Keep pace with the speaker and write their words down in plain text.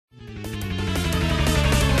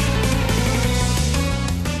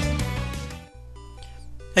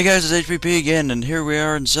Hey guys, it's HPP again, and here we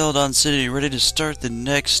are in Celadon City, ready to start the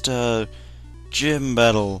next, gym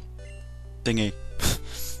battle thingy.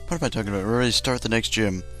 What am I talking about? We're ready to start the next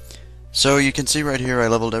gym. So, you can see right here, I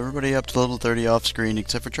leveled everybody up to level 30 off-screen,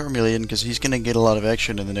 except for Charmeleon, because he's gonna get a lot of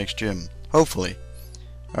action in the next gym. Hopefully.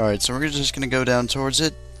 Alright, so we're just gonna go down towards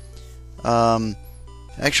it.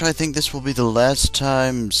 Actually, I think this will be the last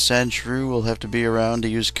time Sandshrew will have to be around to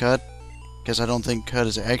use Cut, because I don't think Cut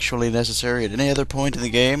is actually necessary at any other point in the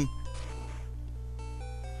game.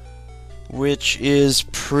 Which is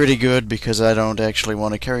pretty good, because I don't actually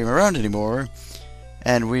want to carry him around anymore.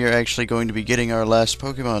 And we are actually going to be getting our last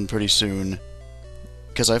Pokemon pretty soon.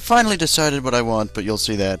 Because I finally decided what I want, but you'll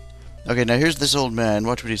see that. Okay, now here's this old man.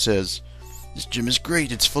 Watch what he says. This gym is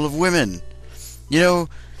great. It's full of women. You know,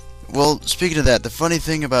 well, speaking of that, the funny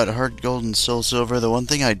thing about Heart Gold and Soul Silver, the one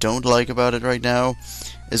thing I don't like about it right now,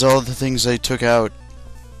 is all the things they took out.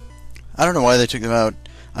 I don't know why they took them out.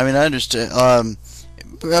 I mean, I understand.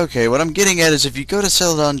 Okay, what I'm getting at is if you go to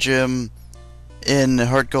Celadon Gym in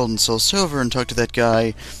Heart Gold and Soul Silver and talk to that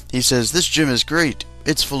guy, he says, this gym is great.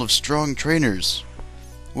 It's full of strong trainers.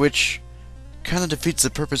 Which kind of defeats the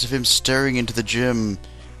purpose of him staring into the gym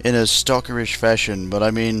in a stalkerish fashion. But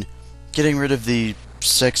I mean, getting rid of the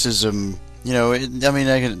sexism, you know, I mean,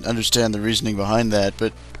 I can understand the reasoning behind that,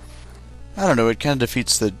 but I don't know, it kind of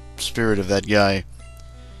defeats the spirit of that guy.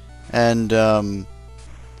 And then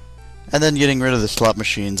getting rid of the slot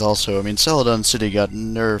machines also. I mean, Celadon City got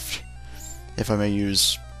nerfed, if I may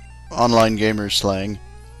use online gamer slang,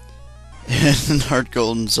 in Heart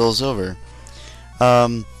Gold and Soul Silver.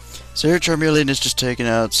 So here Charmeleon is just taking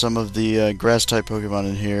out some of the grass-type Pokemon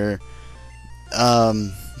in here.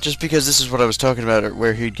 Just because this is what I was talking about,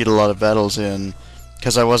 where he'd get a lot of battles in,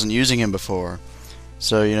 because I wasn't using him before.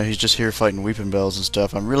 So, you know, he's just here fighting Weeping Bells and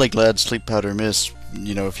stuff. I'm really glad Sleep Powder missed,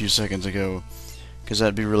 you know, a few seconds ago, because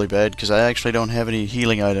that'd be really bad, because I actually don't have any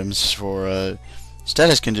healing items for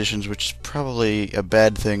status conditions, which is probably a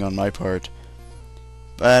bad thing on my part.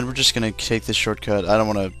 And we're just going to take this shortcut. I don't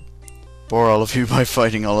want to bore all of you by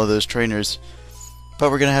fighting all of those trainers, but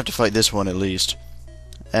we're going to have to fight this one at least.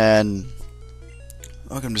 And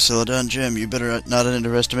welcome to Celadon Gym. You better not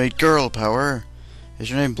underestimate girl power. Is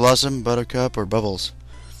your name Blossom, Buttercup, or Bubbles?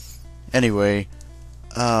 Anyway,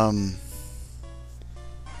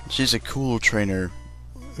 she's a cool trainer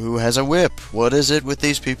who has a whip. What is it with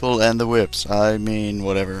these people and the whips? I mean,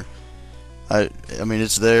 whatever. I mean,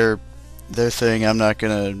 it's their thing. I'm not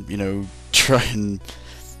gonna, you know, try and,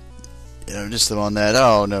 you know, just them on that.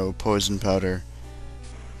 Oh no, poison powder.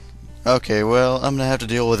 Okay, well, I'm gonna have to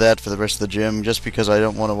deal with that for the rest of the gym, just because I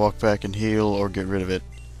don't want to walk back and heal or get rid of it.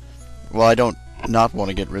 Well, I don't not want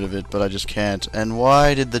to get rid of it, but I just can't. And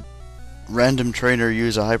why did the random trainer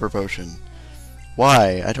use a hyper potion?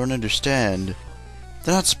 Why? I don't understand.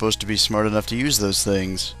 They're not supposed to be smart enough to use those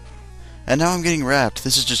things. And now I'm getting wrapped.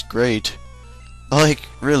 This is just great. Like,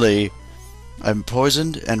 really. I'm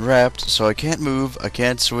poisoned and wrapped, so I can't move, I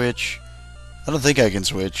can't switch. I don't think I can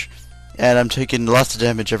switch. And I'm taking lots of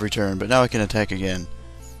damage every turn, but now I can attack again.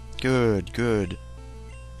 Good, good.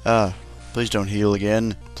 Please don't heal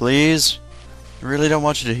again. Please? I really don't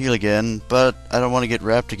want you to heal again, but I don't want to get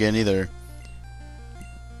wrapped again either.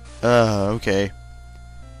 Okay.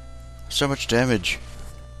 So much damage.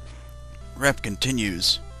 Wrap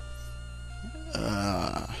continues.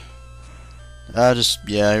 Yeah,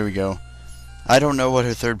 here we go. I don't know what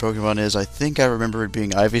her third Pokemon is. I think I remember it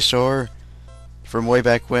being Ivysaur from way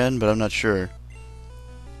back when, but I'm not sure.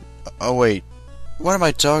 Oh, wait. What am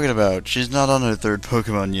I talking about? She's not on her third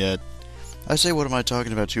Pokemon yet. I say what am I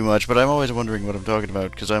talking about too much, but I'm always wondering what I'm talking about,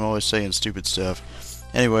 because I'm always saying stupid stuff.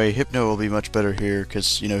 Anyway, Hypno will be much better here,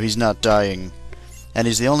 because, you know, he's not dying. And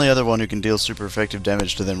he's the only other one who can deal super effective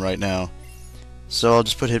damage to them right now. So I'll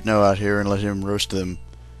just put Hypno out here and let him roast them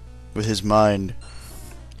with his mind.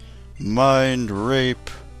 Mind rape.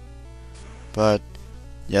 But,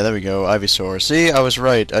 yeah, there we go, Ivysaur. See, I was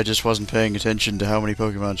right, I just wasn't paying attention to how many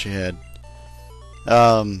Pokemon she had.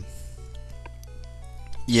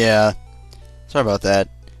 Yeah. Sorry about that.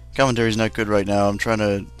 Commentary's not good right now. I'm trying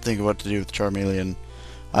to think of what to do with Charmeleon.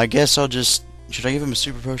 I guess I'll just... Should I give him a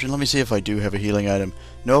super potion? Let me see if I do have a healing item.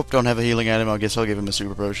 Nope, don't have a healing item. I guess I'll give him a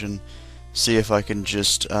super potion. See if I can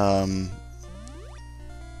just, kind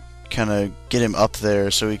of get him up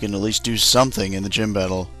there so he can at least do something in the gym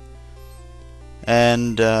battle.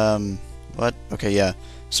 And, what? Okay, yeah.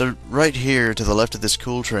 So, right here, to the left of this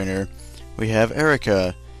cool trainer, we have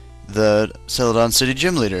Erika, the Celadon City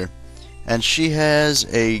Gym Leader. And she has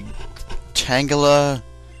a Tangela,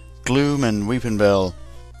 Gloom, and Weeping Bell.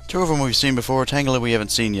 Two of them we've seen before, Tangela we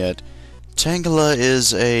haven't seen yet. Tangela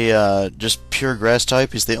is a just pure grass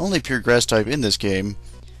type. He's the only pure grass type in this game.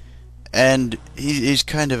 And he's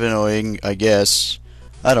kind of annoying, I guess.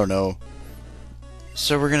 I don't know.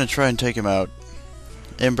 So we're gonna try and take him out.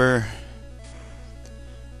 Ember.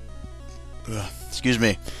 Excuse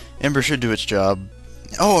me. Ember should do its job.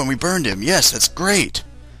 Oh, and we burned him. Yes, that's great.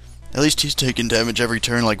 At least he's taking damage every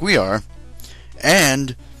turn like we are.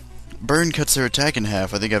 And burn cuts their attack in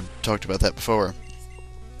half. I think I've talked about that before.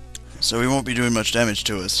 So he won't be doing much damage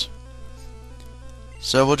to us.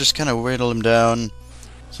 So we'll just kind of whittle him down.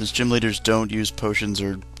 Since gym leaders don't use potions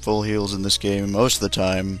or full heals in this game most of the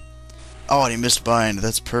time. Oh, and he missed bind.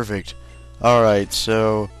 That's perfect. Alright,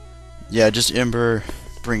 so yeah, just Ember,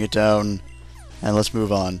 bring it down, and let's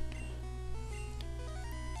move on.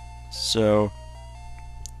 So,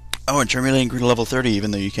 oh, and Charmeleon grew to level 30 even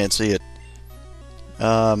though you can't see it.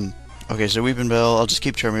 Okay, so Weeping Bell, I'll just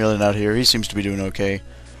keep Charmeleon out here. He seems to be doing okay.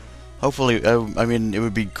 Hopefully, I mean, it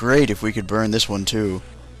would be great if we could burn this one too.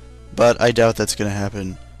 But I doubt that's gonna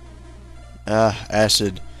happen.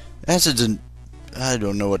 Acid. Acid's I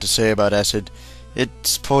don't know what to say about Acid.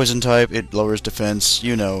 It's poison type, it lowers defense,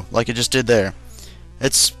 you know, like it just did there.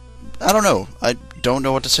 I don't know. I don't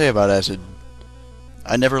know what to say about Acid.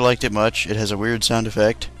 I never liked it much. It has a weird sound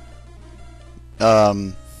effect. Yeah,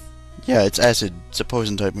 it's Acid. It's a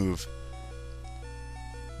poison type move.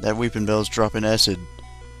 That Weeping Bell's dropping Acid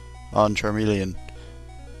on Charmeleon.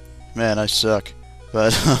 Man, I suck.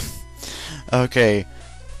 But, okay.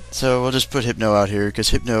 So we'll just put Hypno out here, because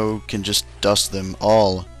Hypno can just dust them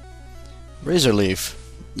all. Razor Leaf.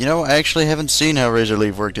 You know, I actually haven't seen how Razor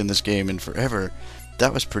Leaf worked in this game in forever.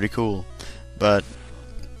 That was pretty cool. But,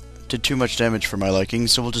 did too much damage for my liking,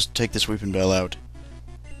 so we'll just take this Weeping Bell out.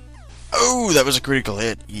 Oh, that was a critical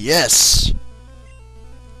hit. Yes!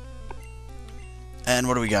 And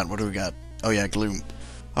what do we got? What do we got? Oh yeah, Gloom.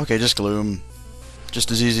 Okay, just Gloom.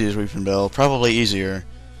 Just as easy as Weeping Bell. Probably easier.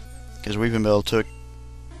 Because Weeping Bell took,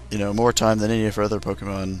 you know, more time than any of her other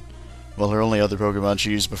Pokemon. Well, her only other Pokemon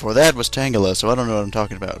she used before that was Tangela, so I don't know what I'm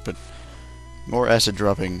talking about, but more acid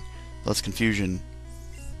dropping. Less confusion.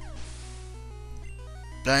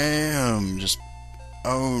 Damn! Just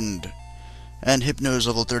owned. And Hypno's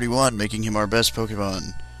level 31, making him our best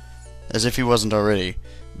Pokemon. As if he wasn't already.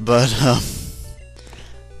 But,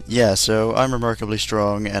 yeah, so I'm remarkably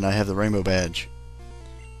strong, and I have the Rainbow Badge.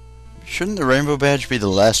 Shouldn't the Rainbow Badge be the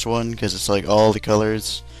last one, because it's like all the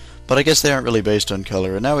colors? But I guess they aren't really based on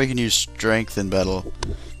color, and now we can use Strength in battle.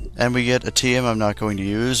 And we get a TM I'm not going to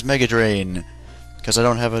use, Mega Drain, because I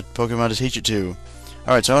don't have a Pokemon to teach it to.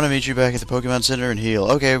 Alright, so I want to meet you back at the Pokemon Center and heal.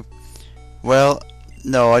 Okay, well,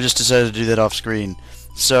 no, I just decided to do that off screen.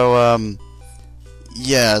 So,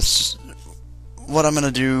 yes, what I'm going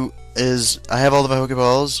to do is, I have all of my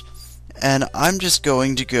Pokeballs, and I'm just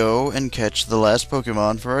going to go and catch the last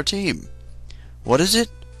Pokemon for our team. What is it?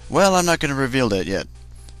 Well, I'm not going to reveal that yet.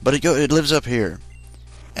 But it lives up here.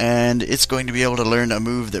 And it's going to be able to learn a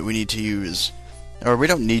move that we need to use. Or we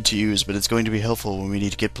don't need to use, but it's going to be helpful when we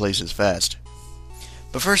need to get places fast.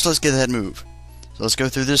 But first, let's get that move. So let's go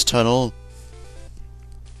through this tunnel.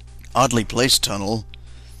 Oddly placed tunnel.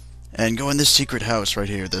 And go in this secret house right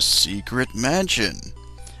here. The secret mansion.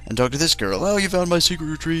 And talk to this girl. Oh, you found my secret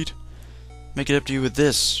retreat. Make it up to you with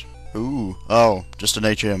this. Ooh. Oh, just an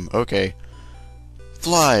HM. Okay.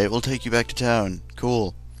 Fly. It will take you back to town.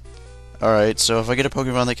 Cool. Alright, so if I get a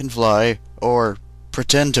Pokemon that can fly, or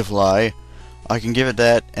pretend to fly, I can give it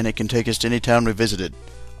that, and it can take us to any town we visited.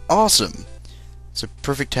 Awesome! It's a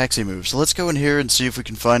perfect taxi move. So let's go in here and see if we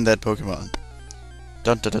can find that Pokemon.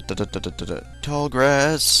 Dun dun dun dun dun dun dun dun. Tall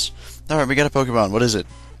grass. Alright, we got a Pokemon. What is it?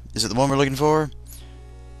 Is it the one we're looking for?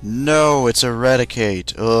 No, it's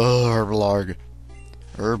Eradicate. Ugh, Herblard.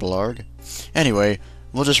 Herblard? Anyway,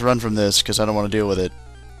 we'll just run from this, because I don't want to deal with it.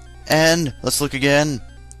 And, let's look again.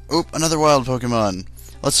 Oop, another wild Pokemon.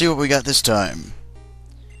 Let's see what we got this time.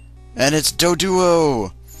 And it's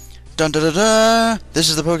Doduo! Dun dun dun dun! This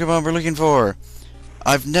is the Pokemon we're looking for.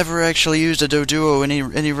 I've never actually used a Doduo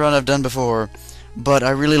in any run I've done before, but I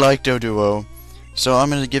really like Doduo, so I'm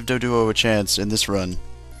going to give Doduo a chance in this run.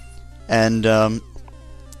 And,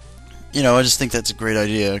 you know, I just think that's a great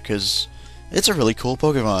idea, because it's a really cool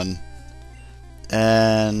Pokemon.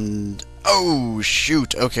 And, oh,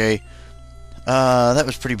 shoot, okay. That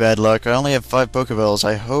was pretty bad luck. I only have 5 Pokeballs.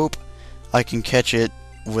 I hope I can catch it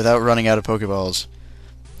without running out of Pokeballs.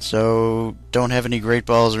 So, don't have any Great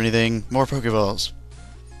Balls or anything. More Pokeballs.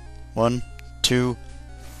 1, 2,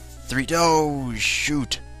 3. Oh,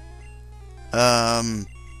 shoot. Here, I'm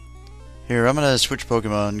gonna switch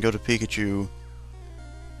Pokemon, go to Pikachu,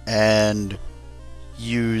 and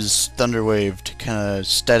use Thunder Wave to kind of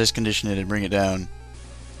status condition it and bring it down.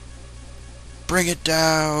 Bring it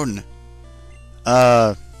down!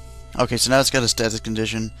 Okay, so now it's got a status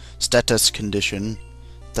condition.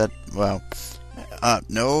 That, wow.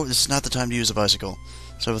 No, this is not the time to use a bicycle.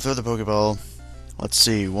 So we'll throw the Pokeball. Let's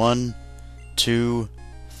see, 1, 2,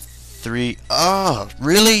 3. Oh,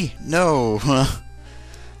 really? No.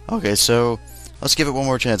 Okay, so let's give it one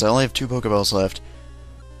more chance. I only have 2 Pokeballs left.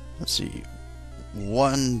 Let's see.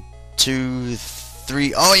 1, 2,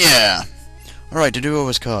 3. Oh, yeah! Alright, Doduo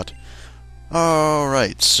was caught.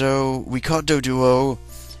 Alright, so we caught Doduo,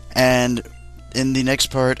 and in the next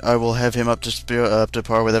part I will have him up to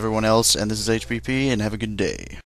par with everyone else, and this is HPP, and have a good day.